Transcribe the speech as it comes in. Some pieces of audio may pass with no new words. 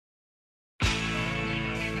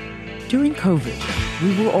During COVID,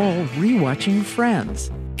 we were all rewatching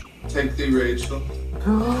Friends. Take the Rachel.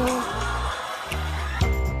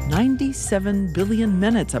 97 billion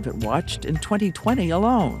minutes of it watched in 2020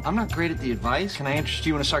 alone. I'm not great at the advice. Can I interest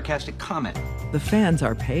you in a sarcastic comment? The fans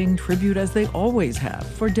are paying tribute as they always have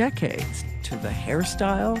for decades to the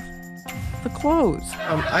hairstyle, the clothes,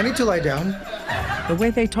 I need to lie down. the way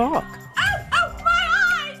they talk.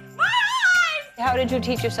 How did you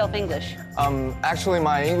teach yourself English? Actually,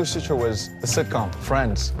 my English teacher was the sitcom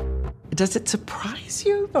Friends. Does it surprise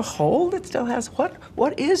you, the hold it still has?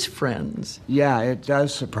 What is Friends? Yeah, it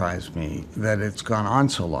does surprise me that it's gone on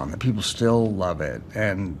so long, that people still love it.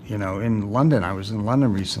 And, you know, in London, I was in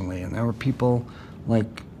London recently, and there were people,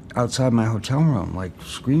 like, outside my hotel room, like,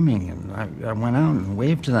 screaming, and I went out and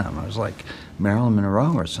waved to them. I was like Marilyn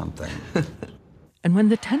Monroe or something. And when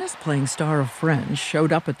the tennis-playing star of Friends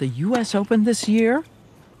showed up at the U.S. Open this year,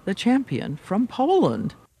 the champion from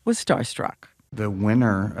Poland was starstruck. The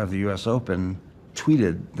winner of the U.S. Open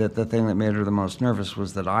tweeted that the thing that made her the most nervous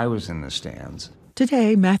was that I was in the stands.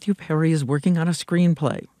 Today, Matthew Perry is working on a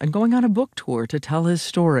screenplay and going on a book tour to tell his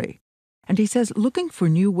story. And he says looking for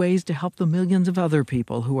new ways to help the millions of other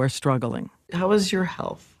people who are struggling. How is your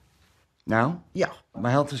health? Now? Yeah.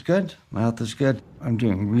 My health is good. My health is good. I'm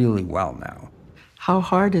doing really well now. How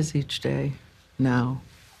hard is each day now?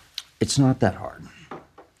 It's not that hard.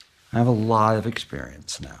 I have a lot of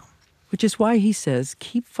experience now. Which is why he says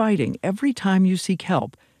keep fighting. Every time you seek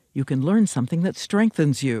help, you can learn something that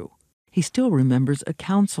strengthens you. He still remembers a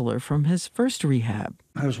counselor from his first rehab.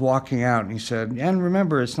 I was walking out and he said, and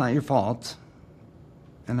remember, it's not your fault.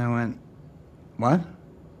 And I went, what?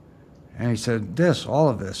 And he said, all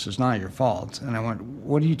of this is not your fault. And I went,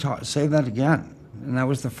 what are you talking? Say that again. And that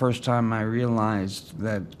was the first time I realized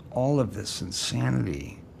that all of this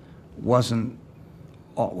insanity wasn't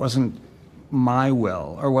my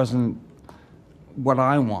will, or wasn't what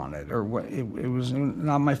I wanted, or what it was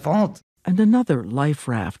not my fault. And another life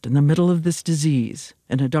raft in the middle of this disease.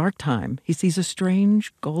 In a dark time, he sees a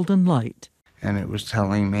strange golden light. And it was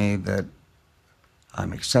telling me that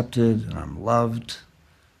I'm accepted and I'm loved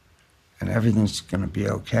and everything's going to be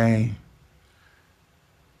okay.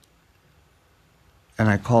 And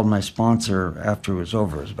I called my sponsor after it was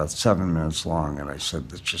over. It was about 7 minutes long, and I said,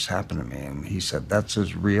 this just happened to me. And he said, that's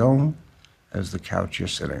as real as the couch you're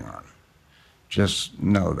sitting on. Just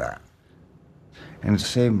know that. And it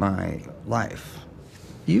saved my life.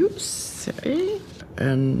 You say?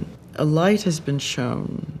 And a light has been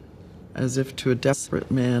shown as if to a desperate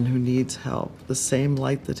man who needs help, the same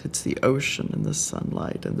light that hits the ocean in the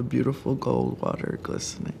sunlight and the beautiful gold water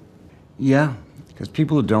glistening. Yeah, because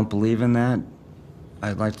people who don't believe in that,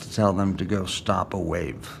 I'd like to tell them to go stop a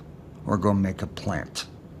wave or go make a plant.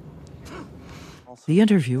 The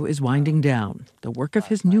interview is winding down, the work of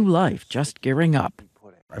his new life just gearing up.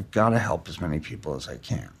 I've got to help as many people as I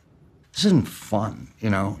can. This isn't fun, you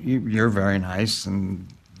know. You're very nice, and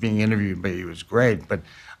being interviewed by you is great, but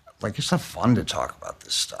like, it's not fun to talk about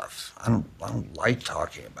this stuff. I don't like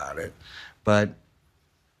talking about it, but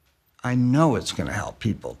I know it's going to help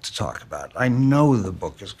people to talk about it. I know the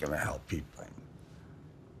book is going to help people.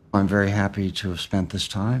 I'm very happy to have spent this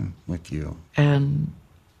time with you. And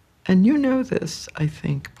you know this, I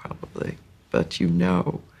think, probably, but you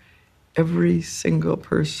know, every single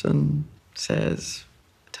person says,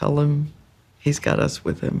 tell him he's got us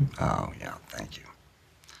with him. Oh, yeah, thank you.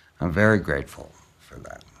 I'm very grateful for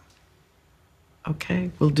that.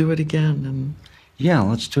 Okay, we'll do it again. And yeah,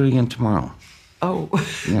 let's do it again tomorrow. Oh,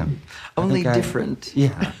 yeah. Only different.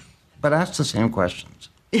 Yeah, but ask the same questions.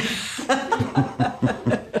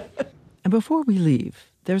 And before we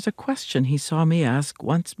leave, there's a question he saw me ask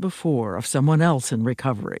once before of someone else in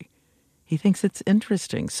recovery. He thinks it's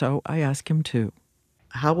interesting, so I ask him too.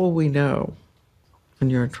 How will we know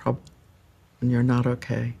when you're in trouble, when you're not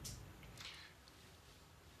okay?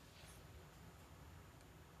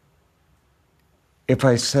 If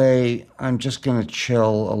I say, I'm just going to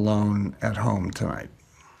chill alone at home tonight.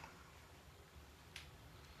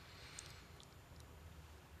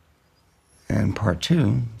 And part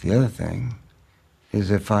two, the other thing,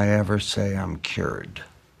 is if I ever say I'm cured.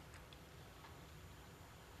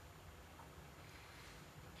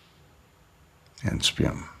 And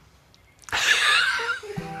spum.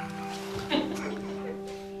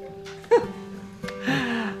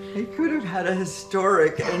 He could have had a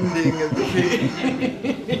historic ending of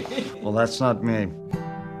the Well, that's not me.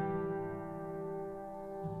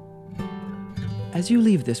 As you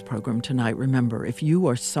leave this program tonight, remember, if you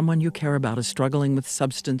or someone you care about is struggling with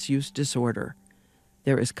substance use disorder,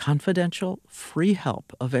 there is confidential, free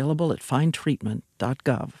help available at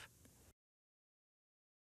findtreatment.gov.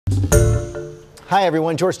 Hi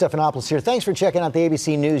everyone, George Stephanopoulos here. Thanks for checking out the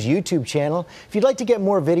ABC News YouTube channel. If you'd like to get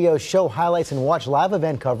more videos, show highlights, and watch live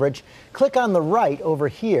event coverage, click on the right over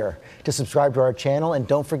here to subscribe to our channel, and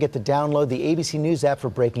don't forget to download the ABC News app for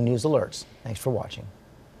breaking news alerts. Thanks for watching.